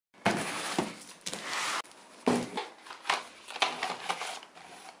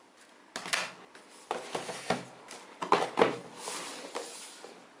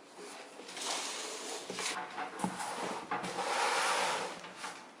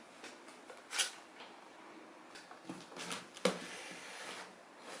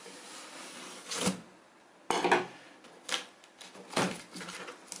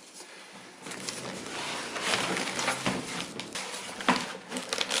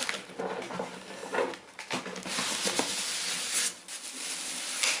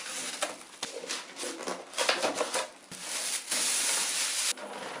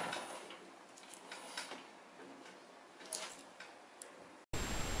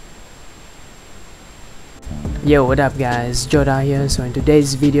Yo, what up guys, Joda here. So in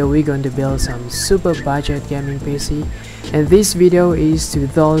today's video we're going to build some super budget gaming PC, and this video is to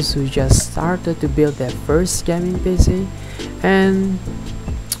those who just started to build their first gaming PC and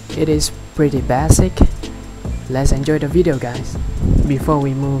it is pretty basic. Let's enjoy the video guys. Before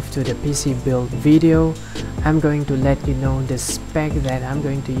we move to the PC build video, I'm going to let you know the spec that I'm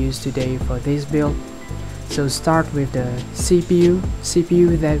going to use today for this build. So start with the CPU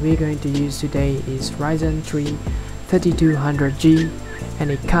that we're going to use today is Ryzen 3 3200G,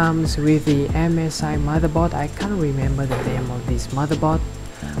 and it comes with the MSI motherboard. I can't remember the name of this motherboard,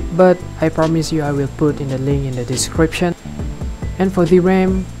 but I promise you I will put in the link in the description. And for the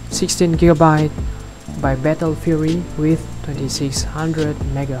RAM, 16GB by HyperFury with 2600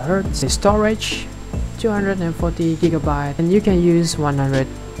 MHz. The storage 240GB, and you can use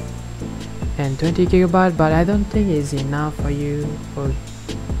 120GB, but I don't think it's enough for you to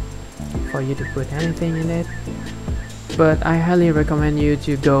put anything in it. But I highly recommend you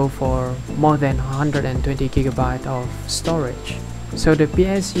to go for more than 120GB of storage. So the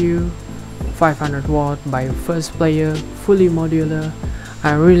PSU 500W by First Player, fully modular.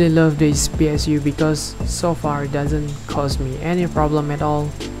 I really love this PSU because so far it doesn't cause me any problem at all.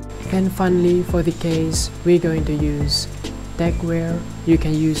 And finally, for the case, we're going to use Techwear. You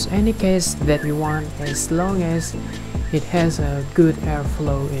can use any case that you want as long as it has a good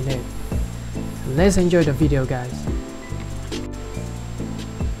airflow in it. Let's enjoy the video guys.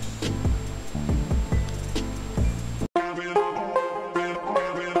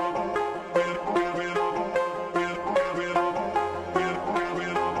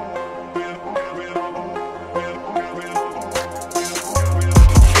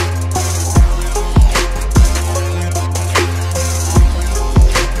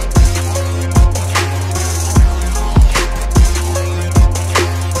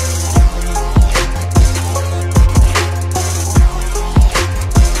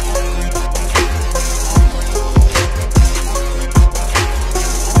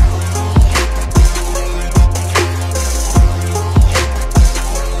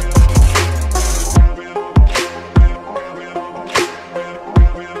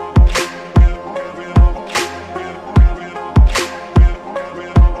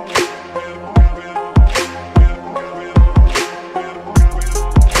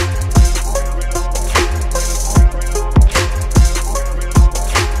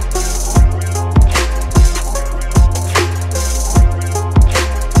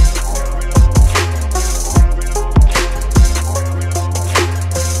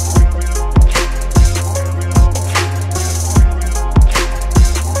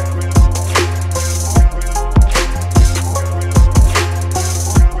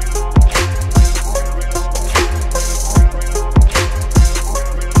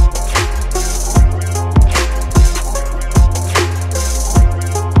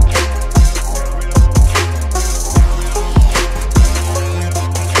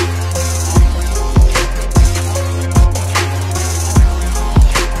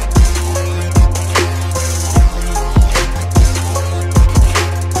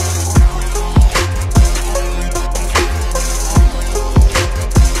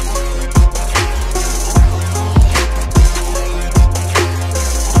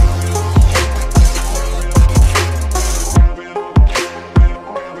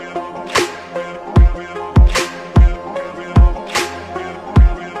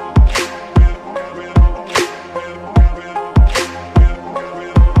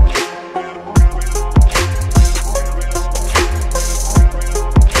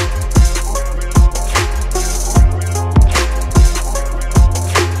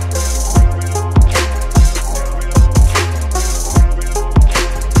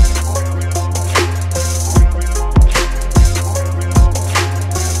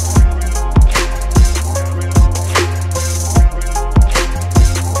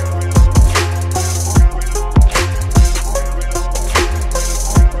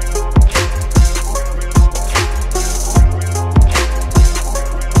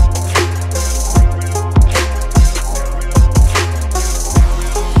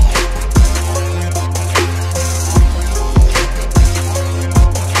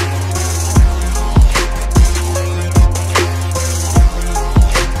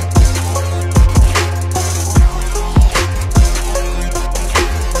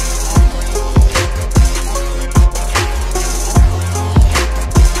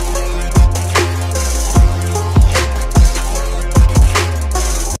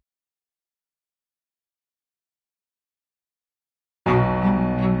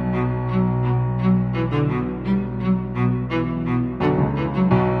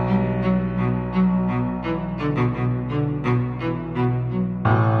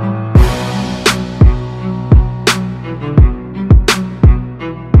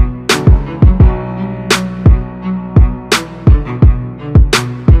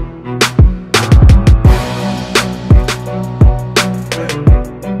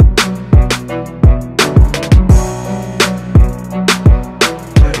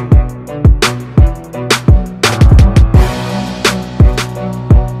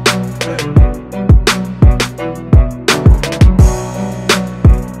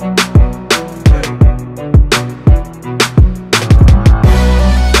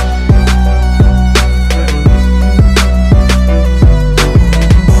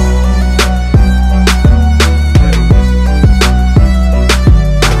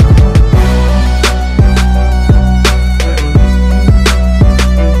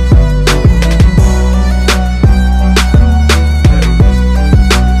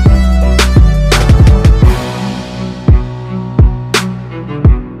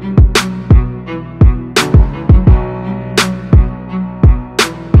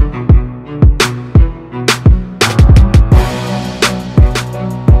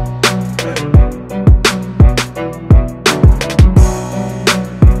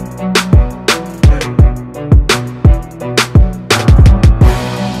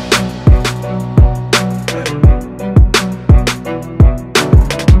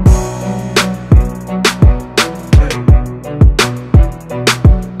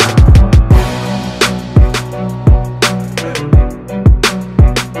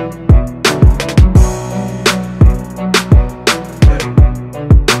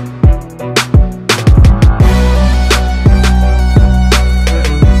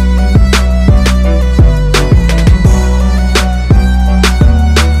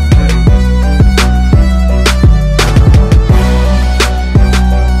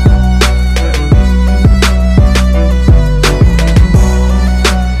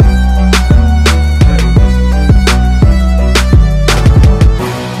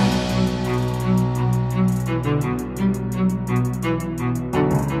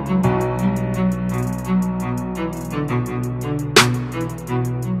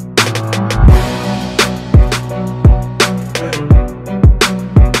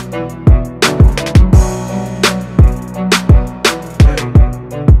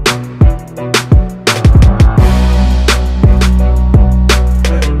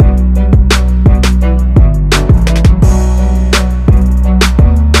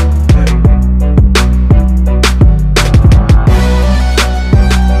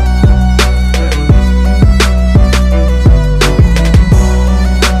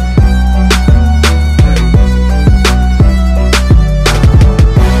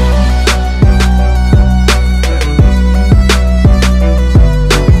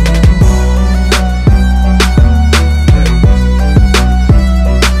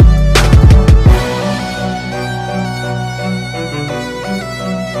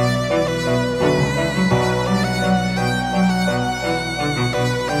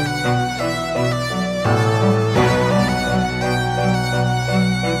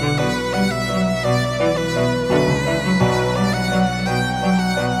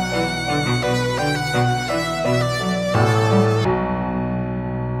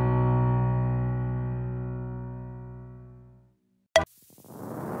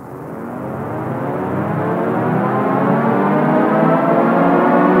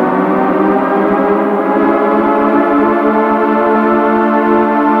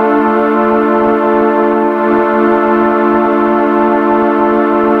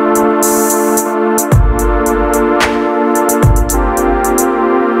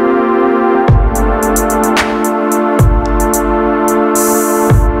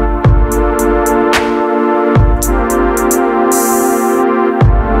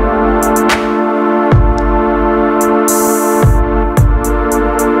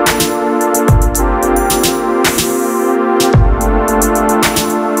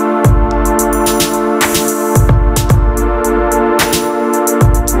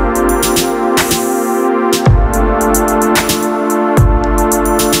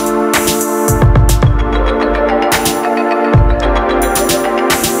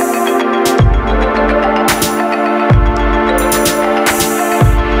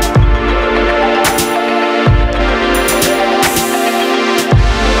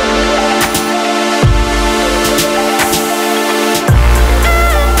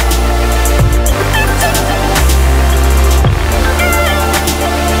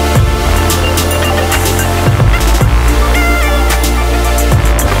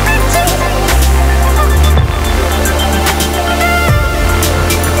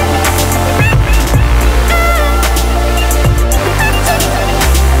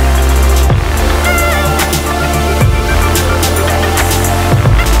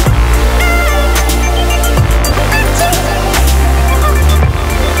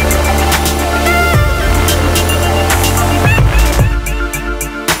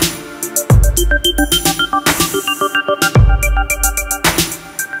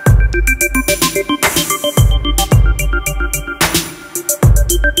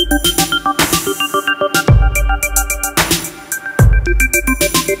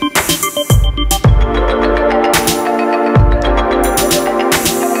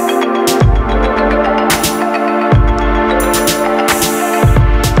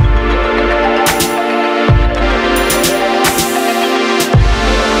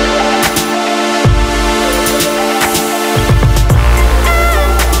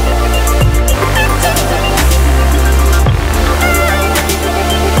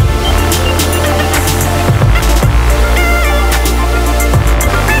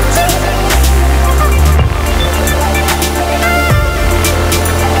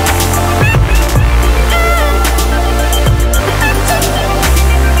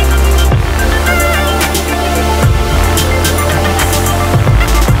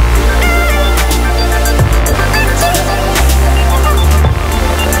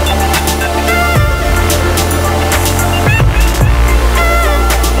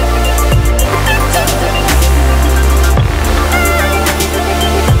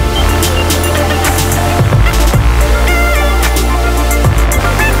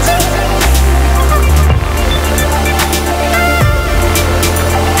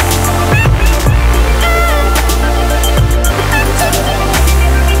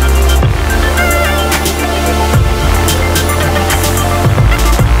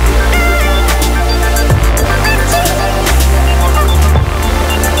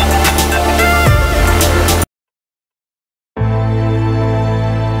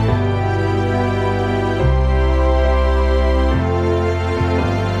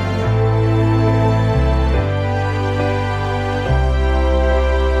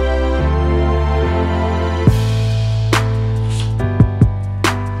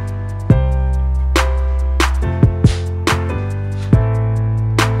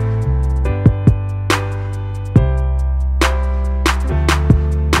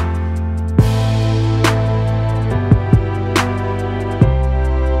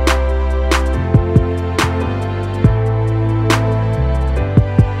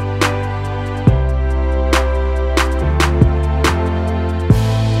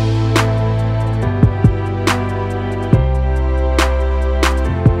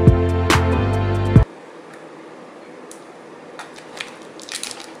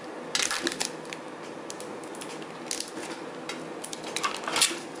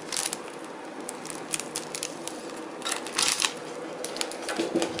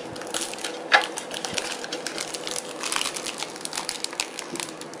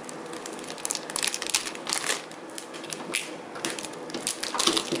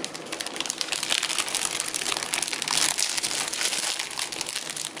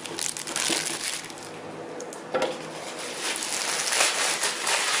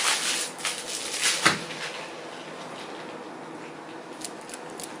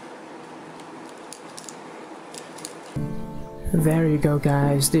 There you go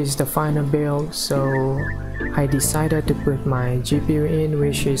guys, this is the final build. So I decided to put my GPU in,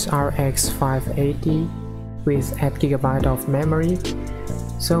 which is RX580 with 8GB of memory.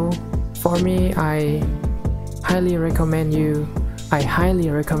 So for me, I highly recommend you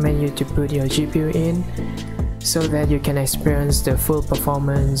to put your GPU in so that you can experience the full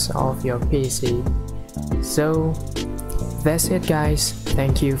performance of your PC. So that's it guys,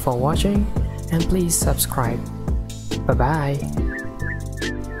 thank you for watching and please subscribe. Bye bye.